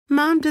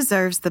Mom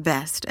deserves the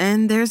best,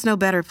 and there's no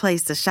better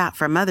place to shop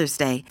for Mother's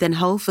Day than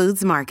Whole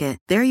Foods Market.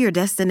 They're your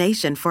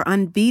destination for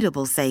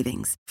unbeatable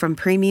savings, from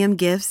premium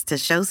gifts to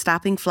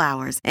show-stopping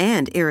flowers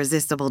and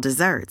irresistible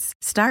desserts.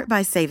 Start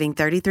by saving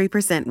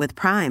 33% with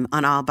Prime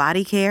on all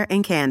body care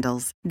and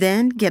candles.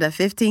 Then get a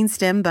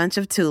 15-stem bunch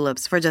of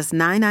tulips for just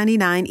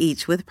 $9.99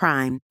 each with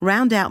Prime.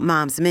 Round out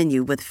Mom's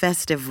menu with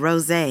festive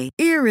rosé,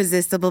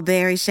 irresistible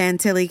berry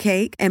chantilly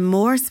cake, and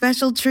more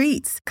special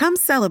treats. Come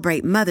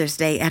celebrate Mother's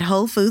Day at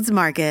Whole Foods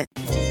Market.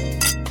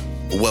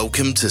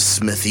 Welcome to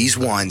Smithy's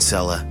Wine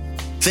Cellar.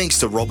 Thanks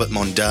to Robert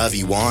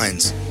Mondavi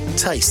Wines.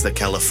 Taste the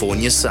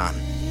California sun.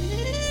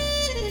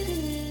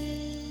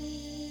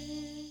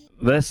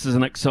 This is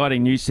an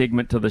exciting new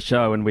segment to the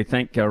show, and we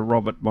thank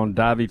Robert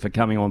Mondavi for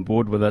coming on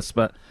board with us.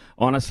 But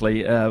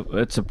honestly,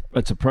 it's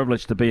a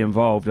privilege to be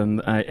involved.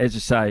 And as you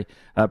say,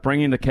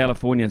 bringing the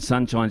Californian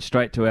sunshine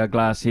straight to our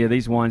glass here.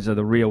 These wines are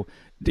the real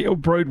deal,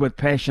 brewed with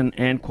passion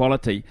and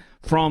quality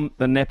from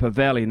the Napa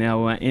Valley.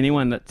 Now,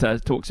 anyone that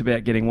talks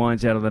about getting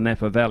wines out of the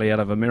Napa Valley, out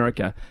of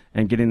America,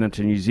 and getting them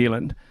to New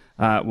Zealand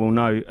will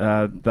know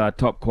they're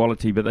top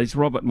quality. But these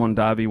Robert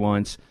Mondavi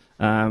wines,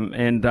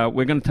 and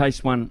we're going to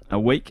taste one a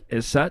week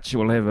as such.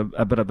 We'll have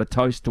a bit of a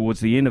toast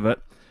towards the end of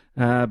it.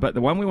 But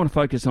the one we want to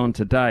focus on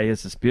today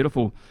is this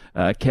beautiful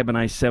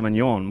Cabernet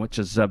Sauvignon, which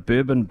is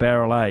bourbon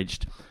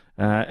barrel-aged.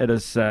 It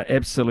is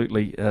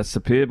absolutely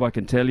superb, I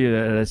can tell you.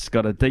 It's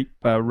got a deep,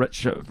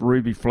 rich,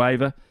 ruby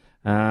flavour.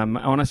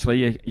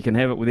 Honestly, you can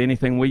have it with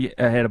anything. We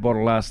had a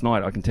bottle last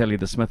night. I can tell you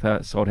the Smith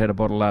household had a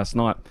bottle last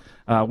night.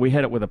 We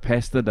had it with a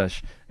pasta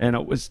dish, and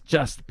it was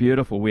just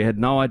beautiful. We had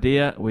no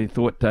idea. We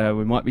thought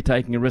we might be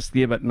taking a risk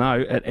there, but no,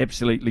 it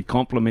absolutely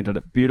complemented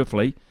it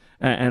beautifully.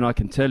 And I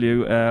can tell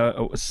you,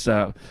 it was.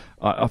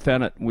 I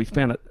found it. We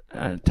found it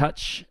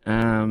touch.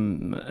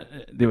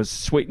 There was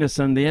sweetness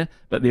in there,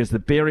 but there's the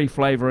berry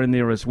flavour in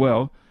there as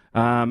well.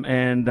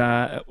 And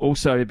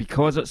also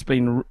because it's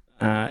been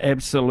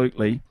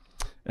absolutely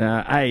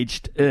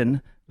aged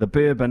in the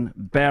bourbon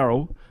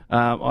barrel,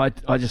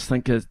 I just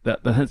think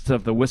that the hints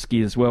of the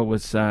whiskey as well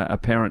was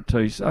apparent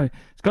too. So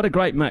it's got a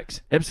great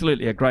mix.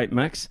 Absolutely a great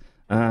mix.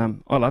 I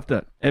loved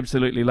it.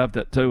 Absolutely loved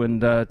it too.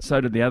 And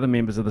so did the other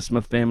members of the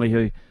Smith family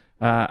who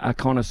are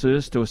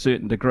connoisseurs to a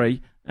certain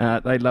degree.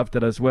 They loved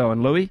it as well.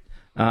 And Louis,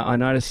 I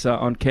noticed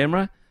on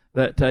camera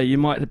that you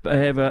might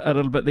have a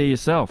little bit there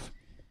yourself.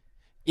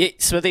 Yeah,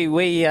 Smithy,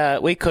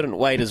 we couldn't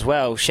wait as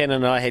well. Shannon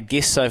and I had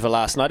guests over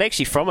last night,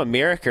 actually from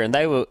America, and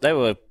they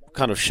were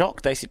kind of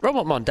shocked. They said,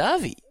 Robert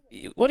Mondavi,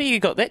 what do you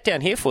got that down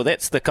here for?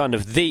 That's the kind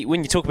of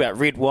when you talk about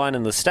red wine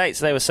in the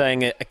States, they were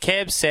saying a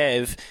Cab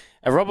Sav,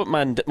 a Robert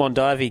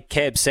Mondavi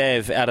Cab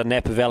Sav out of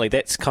Napa Valley,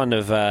 that's kind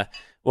of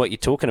what you're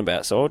talking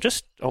about. So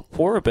I'll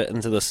pour a bit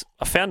into this.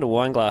 I found a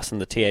wine glass in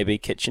the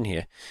TAB kitchen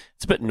here.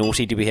 It's a bit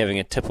naughty to be having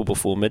a tipple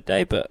before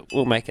midday, but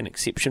we'll make an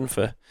exception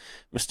for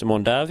Mr.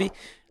 Mondavi.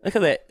 Look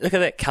at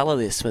that colour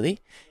there, Smithy.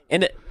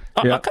 And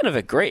I kind of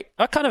agree.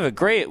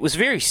 It was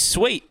very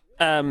sweet,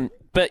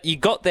 but you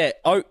got that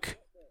oak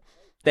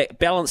that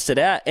balanced it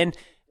out. And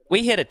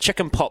we had a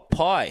chicken pot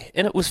pie,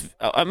 and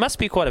it must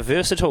be quite a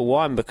versatile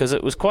wine because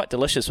it was quite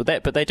delicious with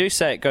that. But they do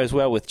say it goes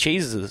well with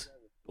cheeses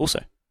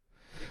also.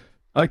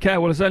 Okay,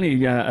 well, it's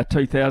only a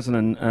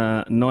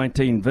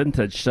 2019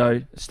 vintage,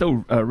 so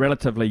still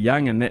relatively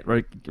young in that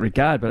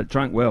regard, but it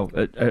drank well.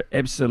 It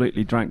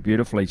absolutely drank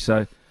beautifully.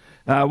 So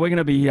we're going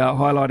to be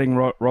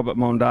highlighting Robert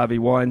Mondavi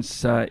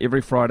wines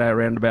every Friday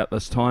around about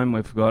this time.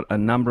 We've got a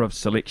number of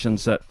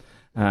selections that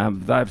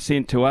they've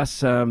sent to us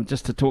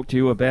just to talk to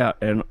you about.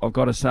 And I've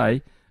got to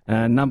say,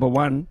 number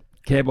one,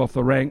 cab off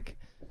the rank,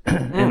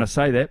 and I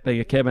say that being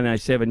a Cabernet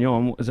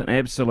Sauvignon, was an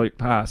absolute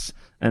pass.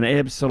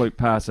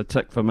 A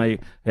tick for me.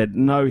 Had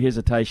no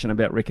hesitation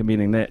about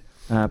recommending that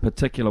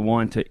particular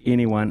wine to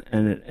anyone,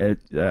 and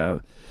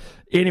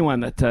anyone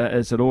that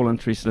is at all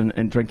interested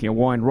in drinking a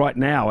wine right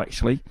now,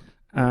 actually,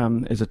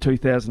 is a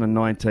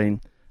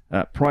 2019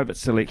 private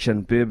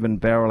selection bourbon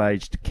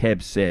barrel-aged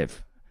Cab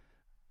Sav.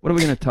 What are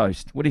we going to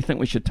toast? What do you think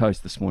we should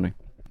toast this morning?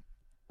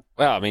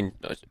 Well, I mean,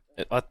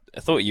 I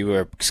thought you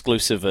were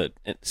exclusively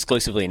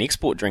an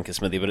export drinker,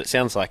 Smithy, but it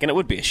sounds like, and it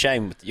would be a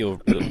shame with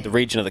the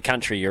region of the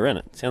country you're in.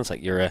 It sounds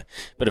like you're a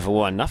bit of a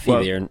wine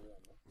nuffy there. And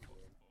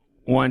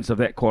wines of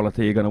that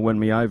quality are going to win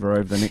me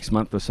over the next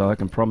month or so, I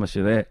can promise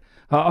you that.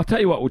 I'll tell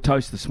you what we'll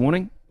toast this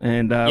morning,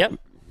 and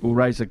we'll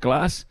raise a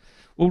glass.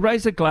 We'll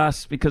raise a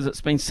glass because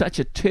it's been such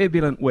a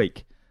turbulent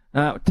week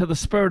to the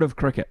spirit of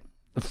cricket,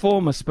 the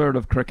former spirit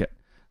of cricket.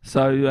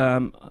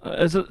 So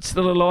is it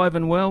still alive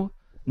and well?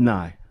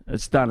 No,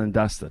 it's done and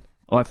dusted.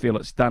 I feel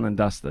it's done and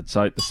dusted.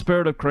 So the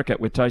spirit of cricket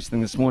we're toasting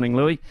this morning,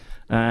 Louis,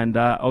 and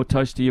I'll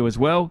toast to you as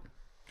well,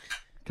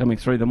 coming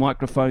through the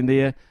microphone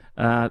there.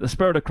 The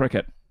spirit of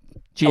cricket.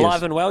 Cheers.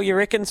 Alive and well, you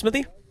reckon,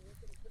 Smithy?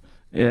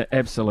 Yeah,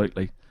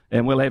 absolutely.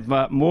 And we'll have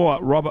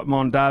more Robert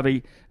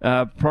Mondavi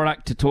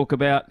product to talk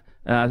about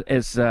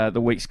as the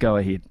weeks go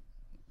ahead.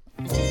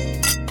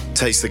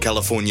 Taste the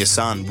California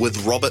sun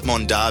with Robert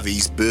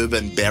Mondavi's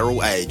bourbon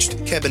barrel-aged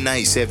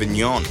Cabernet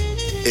Sauvignon.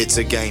 It's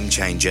a game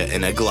changer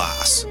in a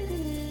glass.